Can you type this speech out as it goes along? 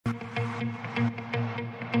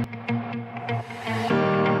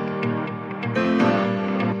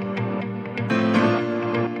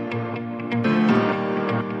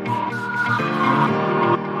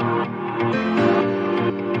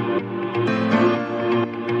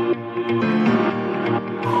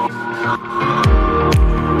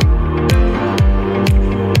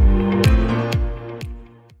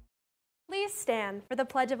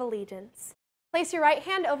Pledge of Allegiance. Place your right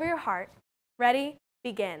hand over your heart. Ready,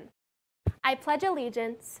 begin. I pledge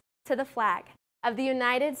allegiance to the flag of the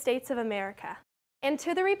United States of America and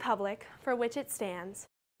to the republic for which it stands,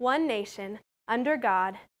 one nation, under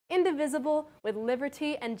God, indivisible, with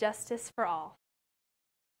liberty and justice for all.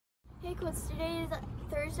 Hey Colts, today is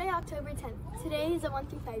Thursday, October 10th. Today is a 1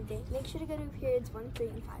 through 5 day. Make sure to go to periods 1, 3,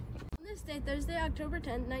 and 5. On this day, Thursday, October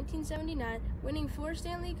 10th, 1979, winning 4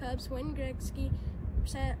 Stanley Cups, Wayne Gretzky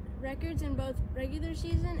set records in both regular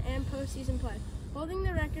season and postseason play, holding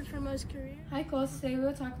the record for most career. Hi Colts, today we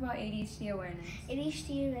will talk about ADHD awareness.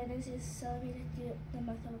 ADHD awareness is celebrated through the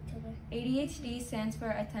month of October. ADHD stands for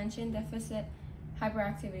Attention Deficit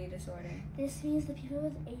Hyperactivity Disorder. This means that people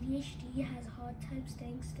with ADHD has a hard time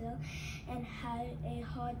staying still and have a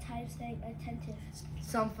hard time staying attentive.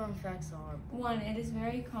 Some fun facts are: 1. It is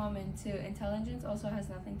very common. 2. Intelligence also has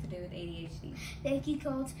nothing to do with ADHD. Thank you,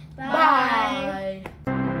 Colt. Bye.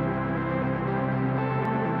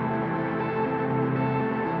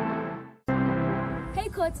 Hey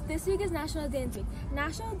Colts, this week is National Dance Week.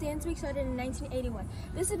 National Dance Week started in 1981.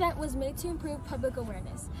 This event was made to improve public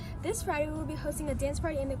awareness. This Friday we will be hosting a dance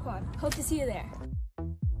party in the quad. Hope to see you there.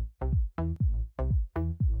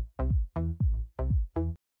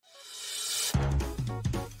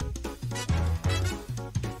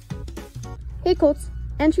 Hey Colts,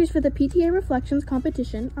 entries for the PTA Reflections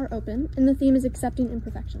competition are open and the theme is Accepting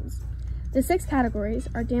Imperfections. The 6 categories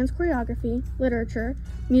are dance choreography, literature,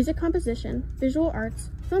 music composition, visual arts,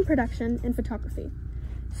 film production, and photography.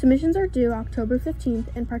 Submissions are due October 15th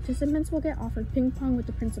and participants will get offered ping pong with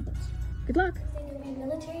the principals. Good luck! There will be a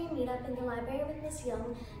military meetup in the library with Miss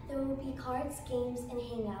Young. There will be cards, games, and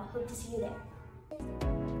hangout. Hope to see you there.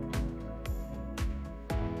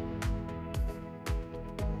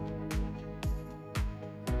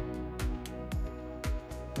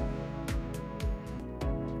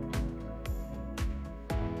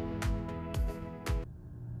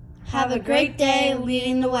 Have a great day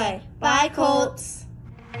leading the way. Bye, Colts.